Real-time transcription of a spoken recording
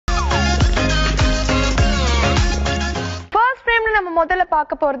முதல்ல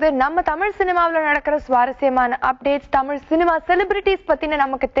பார்க்க போறது நம்ம தமிழ் சினிமாவில் நடக்கிற சுவாரஸ்யமான அப்டேட்ஸ், தமிழ் சினிமா செலிபிரிட்டிஸ் பத்தின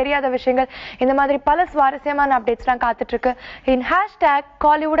நமக்கு தெரியாத விஷயங்கள், இந்த மாதிரி பல சுவாரஸ்யமான அப்டேட்ஸ்லாம் காத்துட்டு இருக்கு இன்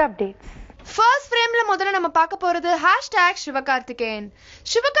 #Kollywood updates. ஃபர்ஸ்ட் ஃப்ரேம்ல முதல்ல நம்ம பார்க்க போறது #சிவகார்த்திகேயன்.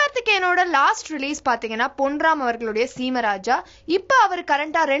 சிவகார்த்திகேயனோட லாஸ்ட் ரிலீஸ் பாத்தீங்கன்னா பொன்ராம் அவர்களுடைய சீமராஜா. இப்ப அவர்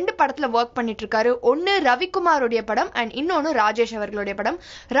கரண்டா 2 படத்துல ஒர்க் பண்ணிட்டு இருக்காரு. ஒன்னு ரவிக்குமாரோடைய படம் அண்ட் இன்னொன்னு ராஜேஷ் அவர்களுடைய படம்.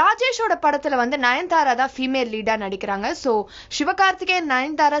 ராஜேஷோட படத்துல வந்து நயன்தாரா தான் ஃபீமேல் லீடா நடிக்கிறாங்க. சோ சிவகார்த்திகேயன்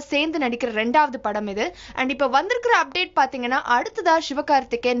நயன்தாரா சேர்ந்து நடிக்கிற 2வது படம் இது. அண்ட் இப்ப வந்திருக்கிற அப்டேட் பாத்தீங்கன்னா அடுத்ததா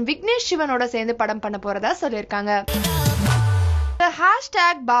சிவகார்த்திகேயன் விக்னேஷ் சிவனோட சேர்ந்து படம் பண்ண போறதா சொல்லியிருக்காங்க.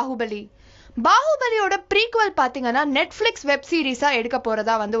 #பாகுபலி. பாகுபலியோட ப்ரீக்வல் பாத்தீங்கன்னா நெட்ஃபிளிக்ஸ் வெப் சீரிஸா எடுக்க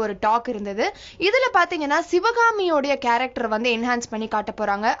போறதா வந்து ஒரு டாக் இருந்தது. இதுல பாத்தீங்கன்னா சிவகாமியோடைய கேரக்டர் வந்து என்ஹான்ஸ் பண்ணி காட்ட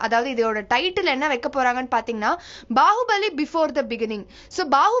போறாங்க. அதாவது இதோட டைட்டில் என்ன வைக்க போறாங்கன்னு பாத்தீங்கன்னா Baahubali before the beginning. So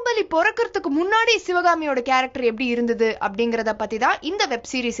Baahubali பிறக்கிறதுக்கு முன்னாடி சிவகாமியோட கேரக்டர் எப்படி இருந்தது அப்படிங்கறத பத்தி தான் இந்த வெப்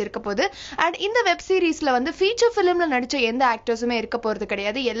சீரிஸ் இருக்க போகுது. அண்ட் இந்த வெப் சீரிஸ்ல வந்து ஃபீச்சர் பிலிம்ல நடிச்ச எந்த ஆக்டர்ஸுமே இருக்க போறது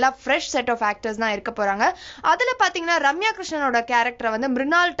கிடையாது. எல்லா ஃப்ரெஷ் செட் ஆஃப் ஆக்டர்ஸ் தான் இருக்க போறாங்க. அதுல பாத்தீங்கன்னா ரம்யா கிருஷ்ணனோட கேரக்டர் வந்து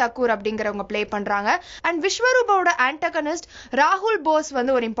மிருனால் டக்கூர் அப்படிங்கிறவங்க ப்ளே பண்றாங்க. அண்ட் விஸ்வரூபோட ஆன்டகனிஸ்ட் ராகுல் போஸ்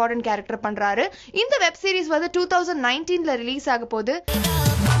வந்து ஒரு இம்பார்ட்டன்ட் கேரக்டர் பண்றாரு. இந்த வெப் சீரிஸ் வந்து 2019ல ரிலீஸ் ஆக போகுது.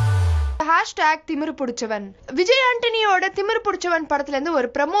 #திமிரு புடிச்சவன். விஜய் ஆண்டனியோட திமிரு புடிச்சவன் படத்துல இருந்து ஒரு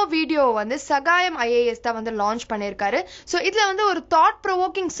ப்ரோமோ வீடியோ வந்து சகாயம் IAS தான் வந்து லான்ச் பண்ணிருக்காரு. சோ இதுல வந்து ஒரு தாட்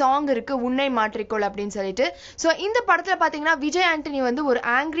ப்ரோவோக்கிங் சாங் இருக்கு, உன்னை மாற்றிக்கொள் அப்படின்னு சொல்லிட்டு. சோ இந்த படத்துல பாத்தீங்கன்னா விஜய் ஆண்டனி வந்து ஒரு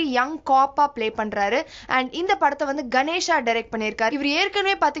ஆங்கிரி யங் காப்பா ப்ளே பண்றாரு. அண்ட் இந்த படத்தை வந்து கணேஷா டைரக்ட் பண்ணிருக்காரு. இவர்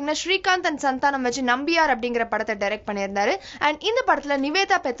ஏற்கனவே பாத்தீங்கன்னா ஸ்ரீகாந்த் அண்ட் சந்தானம் வச்சு நம்பியார் அப்படிங்கிற படத்தை டைரக்ட் பண்ணியிருந்தாரு. அண்ட் இந்த படத்துல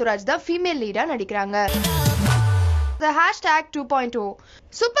நிவேதா பெத்துராஜ் தான் ஃபீமேல் லீடா நடிக்கிறாங்க. #2.0.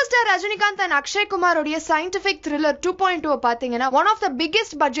 Super star Rajinikanth and Akshay Kumar உடைய சயின்டிபிக் த்ரில்லர் 2.0 பாத்தீங்கன்னா one of the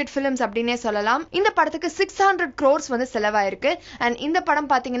biggest budget films அப்படின்னே சொல்லலாம். இந்த படத்துக்கு 600 crores வந்து செலவாயிருக்கு. அண்ட் இந்த படம்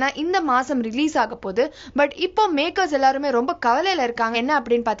பாத்தீங்கன்னா இந்த மாசம் ரிலீஸ் ஆக போகுது. பட் இப்போ மேக்கர்ஸ் எல்லாருமே ரொம்ப கவலையில இருக்காங்க. என்ன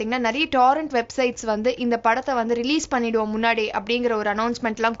அப்படின்னு பாத்தீங்கன்னா நிறைய டாரண்ட் வெப்சைட்ஸ் வந்து இந்த படத்தை வந்து ரிலீஸ் பண்ணிடுவோம் முன்னாடி அப்படிங்கிற ஒரு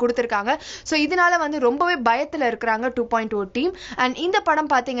அனௌன்ஸ்மெண்ட் எல்லாம் கொடுத்திருக்காங்க. சோ இதனால வந்து ரொம்பவே பயத்துல இருக்கிறாங்க 2.0 டீம். அண்ட் இந்த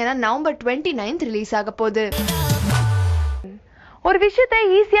படம் பாத்தீங்கன்னா November 29th ரிலீஸ் ஆக போகுது. ஒரு விஷயத்தை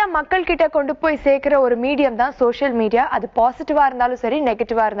ஈஸியா மக்கள் கிட்ட கொண்டு போய் சேர்க்கிற ஒரு மீடியம் தான் சோஷியல் மீடியா. அது பாசிட்டிவா இருந்தாலும் சரி,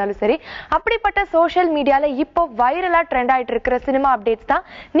 நெகட்டிவா இருந்தாலும் சரி. அப்படிப்பட்ட சோஷியல் மீடியால இப்போ வைரலா ட்ரெண்ட் ஆயிட்டு இருக்கிற சினிமா அப்டேட்ஸ் தான்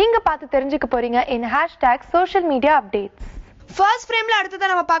நீங்க பார்த்து தெரிஞ்சுக்க போறீங்க இன் #social media updates. ஃபர்ஸ்ட் ஃப்ரேம்ல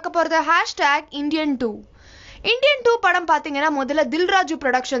அடுத்ததான் நம்ம பார்க்க போறது #Indian 2. இந்தியன் 2 படம் பாத்தீங்கன்னா முதல்ல தில்ராஜு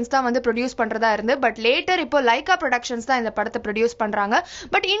ப்ரொடக்ஷன்ஸ் தான் வந்து ப்ரொடியூஸ் பண்றதா இருந்து, பட் லேட்டர் இப்போ லைகா ப்ரொடக்ஷன்ஸ் தான் இந்த படத்தை ப்ரொடியூஸ் பண்றாங்க.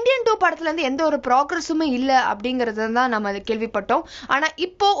 பட் இந்தியன் 2 படத்துல இருந்து எந்த ஒரு ப்ராக்ரஸுமே இல்ல அப்படிங்கறது தான் நம்ம கேள்விப்பட்டோம். ஆனா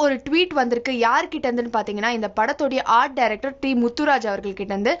இப்போ ஒரு ட்வீட் வந்திருக்கு. யார்கிட்ட இருந்துன்னு பாத்தீங்கன்னா இந்த படத்தோடைய ஆர்ட் டைரக்டர் டி முத்துராஜ் அவர்கள்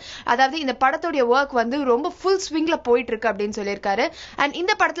கிட்ட இருந்து. அதாவது இந்த படத்தோடைய ஒர்க் வந்து ரொம்ப ஃபுல் ஸ்விங்ல போயிட்டு இருக்கு அப்படின்னு சொல்லியிருக்காரு. அண்ட்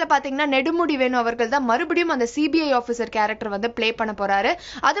இந்த படத்துல பாத்தீங்கன்னா நெடுமுடி வேணு அவர்கள் தான் மறுபடியும் அந்த CBI ஆபீசர் கேரக்டர் வந்து பிளே பண்ண போறாரு.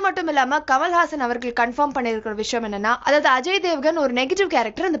 அது மட்டும் இல்லாம கமல்ஹாசன் அவர்கள் கன்ஃபார்ம் பண்ணிருக்கிற விஷயம் என்னன்னா, அதாவது அஜய் தேவ்கன் ஒரு நெகட்டிவ்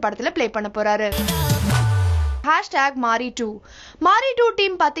கேரக்டர் இந்த படத்துல பிளே பண்ண போறாரு. #மாரி 2. மாரி 2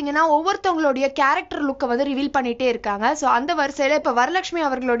 டீம் பாத்தீங்கன்னா ஒவ்வொருத்தவங்களுடைய கேரக்டர் லுக்கை வந்து ரிவீல் பண்ணிட்டே இருக்காங்க. சோ அந்த வரிசையில இப்ப வரலட்சுமி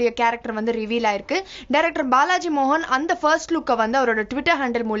அவர்களுடைய கேரக்டர் வந்து ரிவீல் ஆயிருக்கு. டைரக்டர் பாலாஜி மோகன் அந்த ஃபர்ஸ்ட் லுக்கை வந்து அவரோட ட்விட்டர்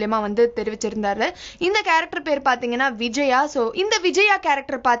ஹேண்டில் மூலமா வந்து தெரிவிச்சிருந்தாரு. இந்த கேரக்டர் பேர் பாத்தீங்கன்னா விஜயா. சோ இந்த விஜயா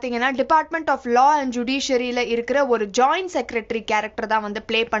கேரக்டர் பாத்தீங்கன்னா டிபார்ட்மெண்ட் ஆஃப் லா அண்ட் ஜுடிஷியரியில இருக்கிற ஒரு ஜாயிண்ட் செக்ரட்டரி கேரக்டர் தான் வந்து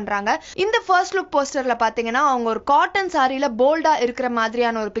பிளே பண்றாங்க. இந்த ஃபர்ஸ்ட் லுக் போஸ்டர்ல பாத்தீங்கன்னா அவங்க ஒரு காட்டன் சாரியில போல்டா இருக்கிற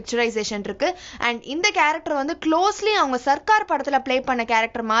மாதிரியான ஒரு பிக்சரைசேஷன் இருக்கு. அண்ட் இந்த கேரக்டர் வந்து க்ளோஸ்லி அவங்க சர்க்கார் படத்துல பிளே பண்ண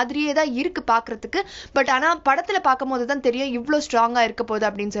கேரக்டர் மாதிரியே தான் இருக்கு பாக்குறதுக்கு. பட் ஆனா படத்துல பார்க்கும்போது தான் தெரியும் இவ்வளவு ஸ்ட்ராங்கா இருக்க போகுது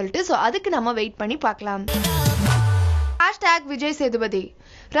அப்படின்னு சொல்லிட்டு. சோ அதுக்கு நம்ம வெயிட் பண்ணி பார்க்கலாம். #விஜய் சேதுபதி.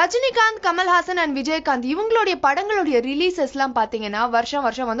 ரஜினிகாந்த், கமல்ஹாசன் அண்ட் விஜயகாந்த் இவங்களுடைய படங்களுடைய ரிலீசஸ்லாம் பாத்தீங்கன்னா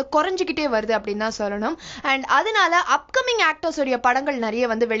வருஷம் வந்து குறைஞ்சிக்கிட்டே வருது அப்படின்னு தான் சொல்லணும். அண்ட் அதனால அப்கமிங் ஆக்டர்ஸோடைய படங்கள் நிறைய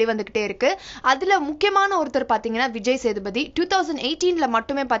வந்து வெளிவந்துகிட்டே இருக்கு. அதுல முக்கியமான ஒருத்தர் பாத்தீங்கன்னா விஜய் சேதுபதி. 2018ல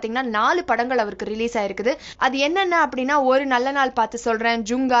மட்டுமே பாத்தீங்கன்னா 4 படங்கள் அவருக்கு ரிலீஸ் ஆயிருக்குது. அது என்னென்ன அப்படின்னா ஒரு நல்ல நாள் பார்த்து சொல்றேன்,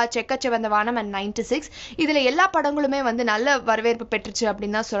 ஜுங்கா, செக்கச்செவந்த வானம் அண்ட் 96. இதுல எல்லா படங்களுமே வந்து நல்ல வரவேற்பு பெற்றுச்சு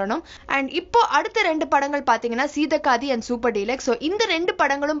அப்படின்னு தான் சொல்லணும். அண்ட் இப்போ அடுத்த 2 படங்கள் பாத்தீங்கன்னா Seethakathi and super deluxe. So இந்த 2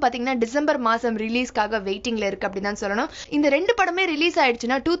 படங்களும் பாத்தீங்கன்னா டிசம்பர் மாசம் ரிலீஸ்க்காக வெயிட்டிங்ல இருக்கு அப்படின்னு தான் சொல்லணும். இந்த 2 படமே ரிலீஸ்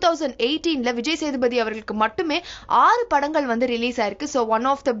ஆயிடுச்சுன்னா 2018ல விஜய் சேதுபதி அவர்களுக்கு மட்டுமே 6 படங்கள் வந்து ரிலீஸ் ஆயிருக்கு. So one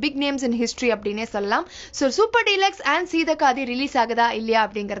of the big names in history அப்படின்னே சொல்லலாம். So super deluxe and Seethakathi release ஆகுதா இல்லையா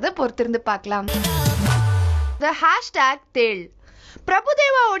அப்படிங்கறத பொறுத்திருந்து பார்க்கலாம். #தேள்.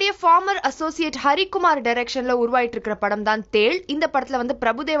 பிரபுதேவாவுடைய ஃபார்மர் அசோசியேட் ஹரிகுமார் டைரக்ஷன்ல உருவாயிட்டு இருக்கிற படம் தான் தேள். இந்த படத்துல வந்து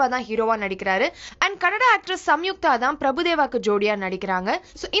பிரபுதேவா தான் ஹீரோவா நடிக்கிறாரு அண்ட் கன்னட ஆக்ட்ரஸ் சம்யுக்தா தான் பிரபுதேவாக்கு ஜோடியா நடிக்கிறாங்க.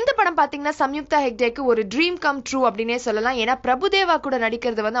 சோ இந்த படம் பாத்தீங்கன்னா சம்யுக்தா ஹெக்டேக்கு ஒரு ட்ரீம் கம் ட்ரூ அப்படின்னே சொல்லலாம். ஏன்னா பிரபுதேவா கூட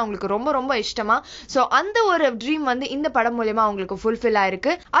நடிக்கிறது வந்து அவங்களுக்கு ரொம்ப ரொம்ப இஷ்டமா. சோ அந்த ஒரு ட்ரீம் வந்து இந்த படம் மூலமா அவங்களுக்கு ஃபுல்ஃபில்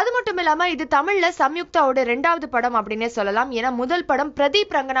ஆயிருக்கு. அது மட்டும் இல்லாம இது தமிழ்ல சம்யுக்தாவோட 2வது படம் அப்படின்னே சொல்லலாம். ஏன்னா முதல் படம்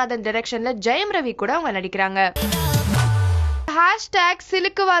பிரதீப் ரங்கநாதன் டைரக்ஷன்ல ஜெயம் ரவி கூட அவங்க நடிக்கிறாங்க.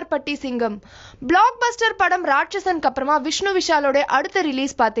 சிலுக்குவார்பட்டி சிங்கம் பிளாக் பஸ்டர் படம் ராட்சசனுக்கு அப்புறமா விஷ்ணு விஷாலோட அடுத்த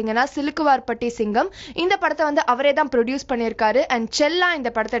ரிலீஸ் பாத்தீங்கன்னா சிலுக்குவார்பட்டி சிங்கம். இந்த படத்தை வந்து அவரே தான் ப்ரொடியூஸ் பண்ணியிருக்காரு அண்ட் செல்லா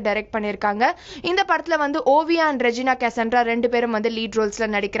இந்த படத்தை டைரக்ட் பண்ணியிருக்காங்க. இந்த படத்துல வந்து ஓவியா அண்ட் ரெஜினா கேசன்ட்ரா 2 பேரும் வந்து லீட் ரோல்ஸ்ல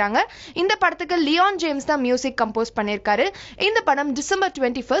நடிக்கிறாங்க. இந்த படத்துக்கு லியான் ஜேம்ஸ் தான் மியூசிக் கம்போஸ் பண்ணியிருக்காரு. இந்த படம் டிசம்பர்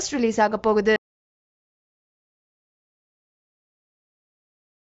 21 ரிலீஸ் ஆக போகுது.